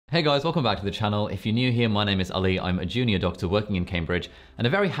Hey guys, welcome back to the channel. If you're new here, my name is Ali. I'm a junior doctor working in Cambridge, and a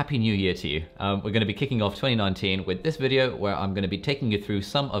very happy new year to you. We're going to be kicking off 2019 with this video where I'm going to be taking you through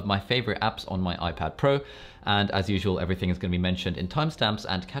some of my favorite apps on my iPad Pro. And as usual, everything is going to be mentioned in timestamps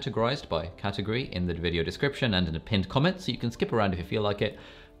and categorized by category in the video description and in a pinned comment, so you can skip around if you feel like it.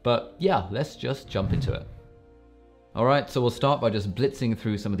 But yeah, let's just jump into it. Alright, so we'll start by just blitzing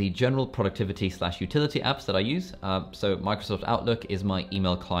through some of the general productivity/utility apps that I use. So Microsoft Outlook is my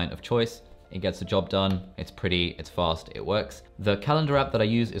email client of choice. It gets the job done, it's pretty, it's fast, it works. The calendar app that I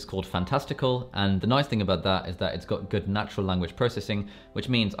use is called Fantastical, and the nice thing about that is that it's got good natural language processing, which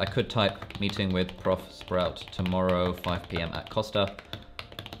means I could type meeting with Prof Sprout tomorrow 5 PM at Costa,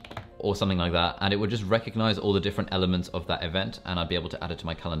 or something like that, and it would just recognize all the different elements of that event, and I'd be able to add it to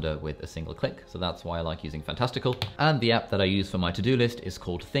my calendar with a single click. So that's why I like using Fantastical. And the app that I use for my to-do list is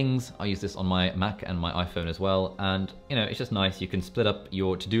called Things. I use this on my Mac and my iPhone as well, and you know, it's just nice. You can split up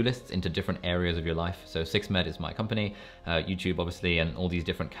your to-do lists into different areas of your life. So 6med is my company, YouTube obviously, and all these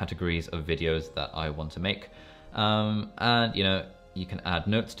different categories of videos that I want to make. And you know, you can add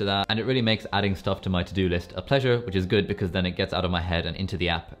notes to that, and it really makes adding stuff to my to-do list a pleasure, which is good because then it gets out of my head and into the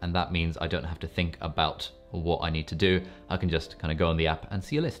app, and that means I don't have to think about what I need to do. I can just kind of go on the app and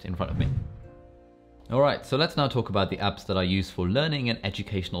see a list in front of me. Alright, so let's now talk about the apps that I use for learning and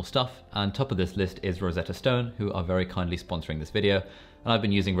educational stuff, and top of this list is Rosetta Stone, who are very kindly sponsoring this video, and I've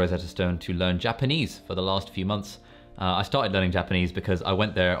been using Rosetta Stone to learn Japanese for the last few months. I started learning Japanese because I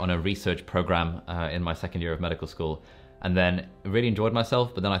went there on a research program in my second year of medical school, and then really enjoyed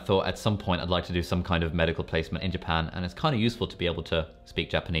myself, but then I thought at some point I'd like to do some kind of medical placement in Japan, and it's kind of useful to be able to speak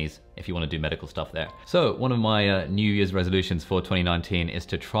Japanese if you want to do medical stuff there. So one of my New Year's resolutions for 2019 is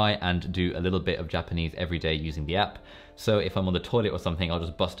to try and do a little bit of Japanese every day using the app. So if I'm on the toilet or something, I'll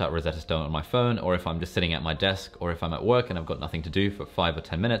just bust out Rosetta Stone on my phone, or if I'm just sitting at my desk, or if I'm at work and I've got nothing to do for 5 or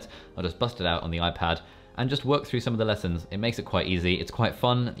 10 minutes, I'll just bust it out on the iPad and just work through some of the lessons. It makes it quite easy. It's quite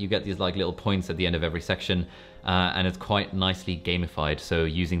fun. You get these like little points at the end of every section, and it's quite nicely gamified. So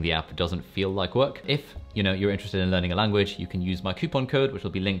using the app doesn't feel like work. If you're interested in learning a language, you can use my coupon code, which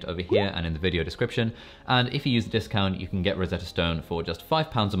will be linked over here and in the video description. And if you use the discount, you can get Rosetta Stone for just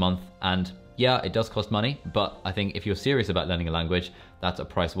 £5 a month. And yeah, it does cost money, but I think if you're serious about learning a language, that's a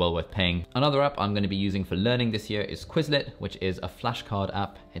price well worth paying. Another app I'm going to be using for learning this year is Quizlet, which is a flashcard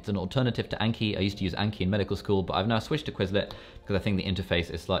app. It's an alternative to Anki. I used to use Anki in medical school, but I've now switched to Quizlet because I think the interface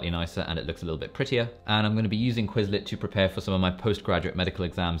is slightly nicer and it looks a little bit prettier. And I'm going to be using Quizlet to prepare for some of my postgraduate medical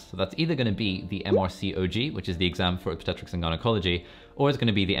exams. So that's either going to be the MRC-OG, which is the exam for obstetrics and gynecology, or it's going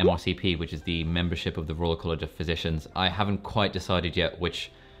to be the MRCP, which is the membership of the Royal College of Physicians. I haven't quite decided yet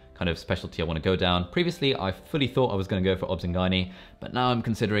which kind of specialty I want to go down. Previously, I fully thought I was going to go for obs and gynae, but now I'm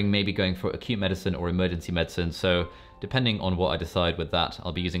considering maybe going for acute medicine or emergency medicine. So depending on what I decide with that,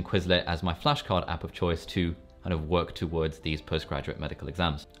 I'll be using Quizlet as my flashcard app of choice to kind of work towards these postgraduate medical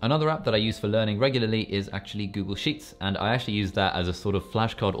exams. Another app that I use for learning regularly is actually Google Sheets, and I actually use that as a sort of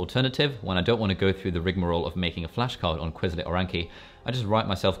flashcard alternative when I don't want to go through the rigmarole of making a flashcard on Quizlet or Anki. I just write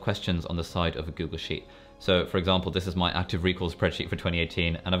myself questions on the side of a Google Sheet. So for example, this is my active recall spreadsheet for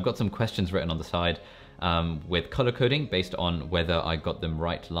 2018, and I've got some questions written on the side with color coding based on whether I got them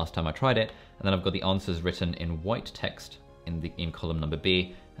right last time I tried it. And then I've got the answers written in white text in column number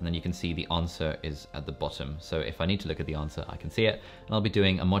B, and then you can see the answer is at the bottom. So if I need to look at the answer, I can see it. And I'll be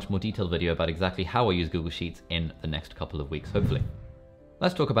doing a much more detailed video about exactly how I use Google Sheets in the next couple of weeks, hopefully.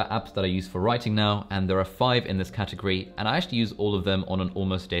 Let's talk about apps that I use for writing now, and there are 5 in this category, and I actually use all of them on an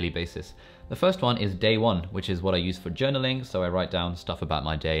almost daily basis. The first one is Day One, which is what I use for journaling, so I write down stuff about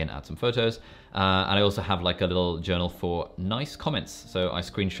my day and add some photos. And I also have like a little journal for nice comments, so I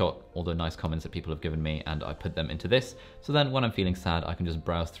screenshot all the nice comments that people have given me and I put them into this, so then when I'm feeling sad, I can just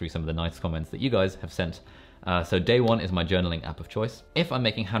browse through some of the nice comments that you guys have sent. So Day One is my journaling app of choice. If I'm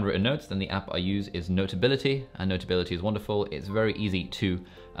making handwritten notes, then the app I use is Notability, and Notability is wonderful. It's very easy to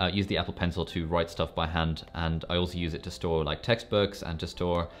use the Apple Pencil to write stuff by hand, and I also use it to store like textbooks and to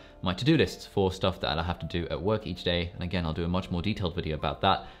store my to-do lists for stuff that I have to do at work each day. And again, I'll do a much more detailed video about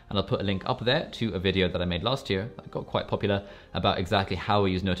that, and I'll put a link up there to a video that I made last year that got quite popular about exactly how I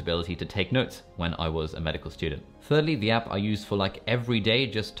use Notability to take notes when I was a medical student. Thirdly, the app I use for like everyday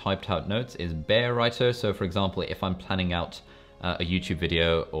just typed out notes is Bear Writer. So for example, if I'm planning out a YouTube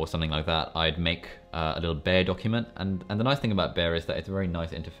video or something like that, I'd make a little Bear document. And the nice thing about Bear is that it's a very nice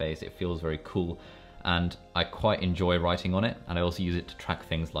interface. It feels very cool, and I quite enjoy writing on it. And I also use it to track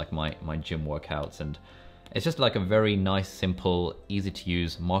things like my gym workouts, and it's just like a very nice, simple, easy to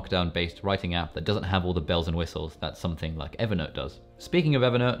use, markdown based writing app that doesn't have all the bells and whistles that something like Evernote does. Speaking of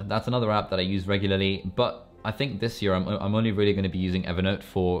Evernote, that's another app that I use regularly, but I think this year I'm only really going to be using Evernote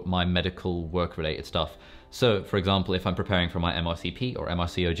for my medical work related stuff. So for example, if I'm preparing for my MRCP or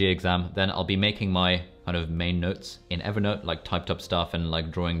MRCOG exam, then I'll be making my kind of main notes in Evernote, like typed up stuff and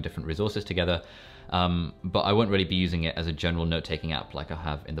like drawing different resources together. But I won't really be using it as a general note-taking app like I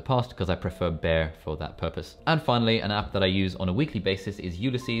have in the past, because I prefer Bear for that purpose. And finally, an app that I use on a weekly basis is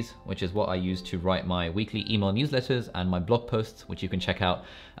Ulysses, which is what I use to write my weekly email newsletters and my blog posts, which you can check out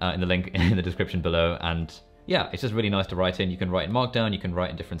in the link in the description below. And yeah, it's just really nice to write in. You can write in Markdown, you can write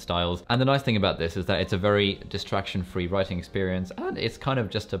in different styles. And the nice thing about this is that it's a very distraction-free writing experience, and it's kind of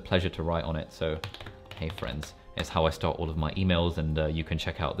just a pleasure to write on it. So, hey friends, it's how I start all of my emails, and you can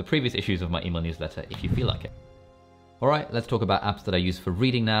check out the previous issues of my email newsletter if you feel like it. All right, let's talk about apps that I use for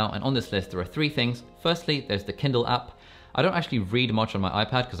reading now. And on this list, there are 3 things. Firstly, there's the Kindle app. I don't actually read much on my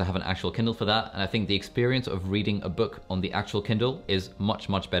iPad because I have an actual Kindle for that, and I think the experience of reading a book on the actual Kindle is much,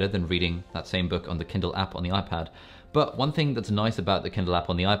 much better than reading that same book on the Kindle app on the iPad. But one thing that's nice about the Kindle app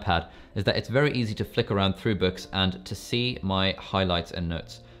on the iPad is that it's very easy to flick around through books and to see my highlights and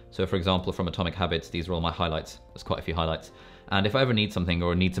notes. So for example, from Atomic Habits, these are all my highlights. There's quite a few highlights. And if I ever need something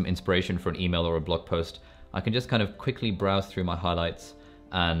or need some inspiration for an email or a blog post, I can just kind of quickly browse through my highlights,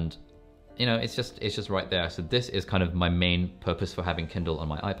 and you know, it's just right there. So this is kind of my main purpose for having Kindle on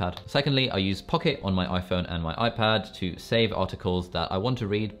my iPad. Secondly, I use Pocket on my iPhone and my iPad to save articles that I want to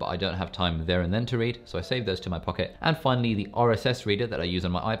read, but I don't have time there and then to read. So I save those to my Pocket. And finally, the RSS reader that I use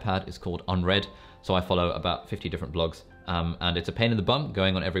on my iPad is called Unread. So I follow about 50 different blogs, and it's a pain in the bum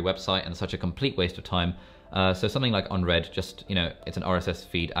going on every website and such a complete waste of time. So something like Unread, just, you know, it's an RSS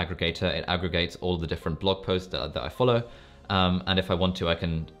feed aggregator. It aggregates all the different blog posts that I follow. And if I want to, I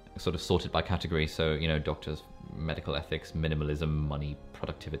can sort of sort it by category. So, you know, doctors, medical ethics, minimalism, money,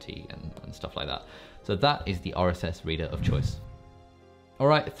 productivity, and stuff like that. So that is the RSS reader of choice. All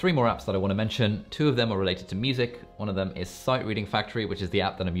right, 3 more apps that I want to mention. 2 of them are related to music. One of them is Sight Reading Factory, which is the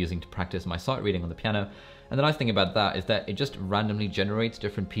app that I'm using to practice my sight reading on the piano. And the nice thing about that is that it just randomly generates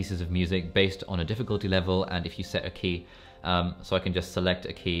different pieces of music based on a difficulty level, and if you set a key. So I can just select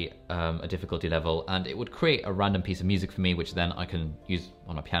a key, a difficulty level, and it would create a random piece of music for me, which then I can use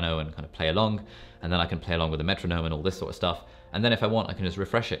on my piano and kind of play along. And then I can play along with the metronome and all this sort of stuff. And then if I want, I can just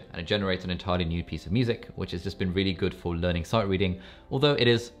refresh it, and it generates an entirely new piece of music, which has just been really good for learning sight reading, although it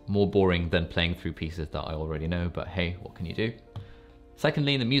is more boring than playing through pieces that I already know, but hey, what can you do?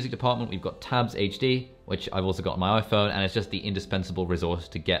 Secondly, in the music department, we've got Tabs HD, which I've also got on my iPhone, and it's just the indispensable resource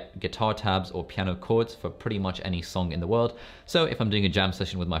to get guitar tabs or piano chords for pretty much any song in the world. So if I'm doing a jam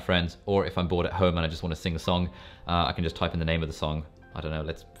session with my friends, or if I'm bored at home and I just want to sing a song, I can just type in the name of the song. I don't know,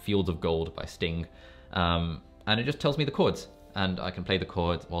 let's Fields of Gold by Sting. And it just tells me the chords, and I can play the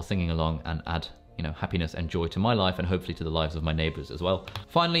chords while singing along and add, you know, happiness and joy to my life, and hopefully to the lives of my neighbors as well.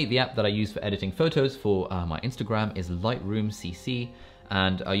 Finally, the app that I use for editing photos for my Instagram is Lightroom CC.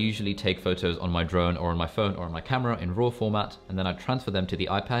 And I usually take photos on my drone or on my phone or on my camera in RAW format, and then I transfer them to the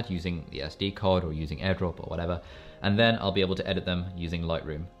iPad using the SD card or using AirDrop or whatever, and then I'll be able to edit them using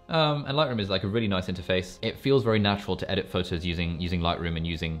Lightroom. And Lightroom is like a really nice interface. It feels very natural to edit photos using Lightroom and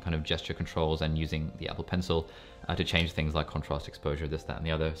using kind of gesture controls and using the Apple Pencil to change things like contrast, exposure, this, that, and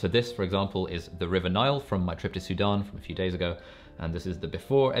the other. So this, for example, is the River Nile from my trip to Sudan from a few days ago. And this is the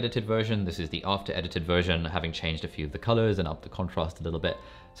before edited version. This is the after edited version, having changed a few of the colors and upped the contrast a little bit.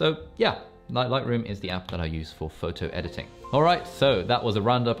 So yeah, Lightroom is the app that I use for photo editing. All right, so that was a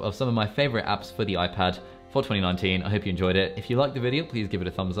roundup of some of my favorite apps for the iPad for 2019. I hope you enjoyed it. If you liked the video, please give it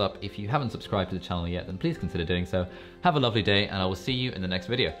a thumbs up. If you haven't subscribed to the channel yet, then please consider doing so. Have a lovely day, and I will see you in the next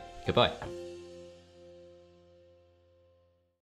video. Goodbye.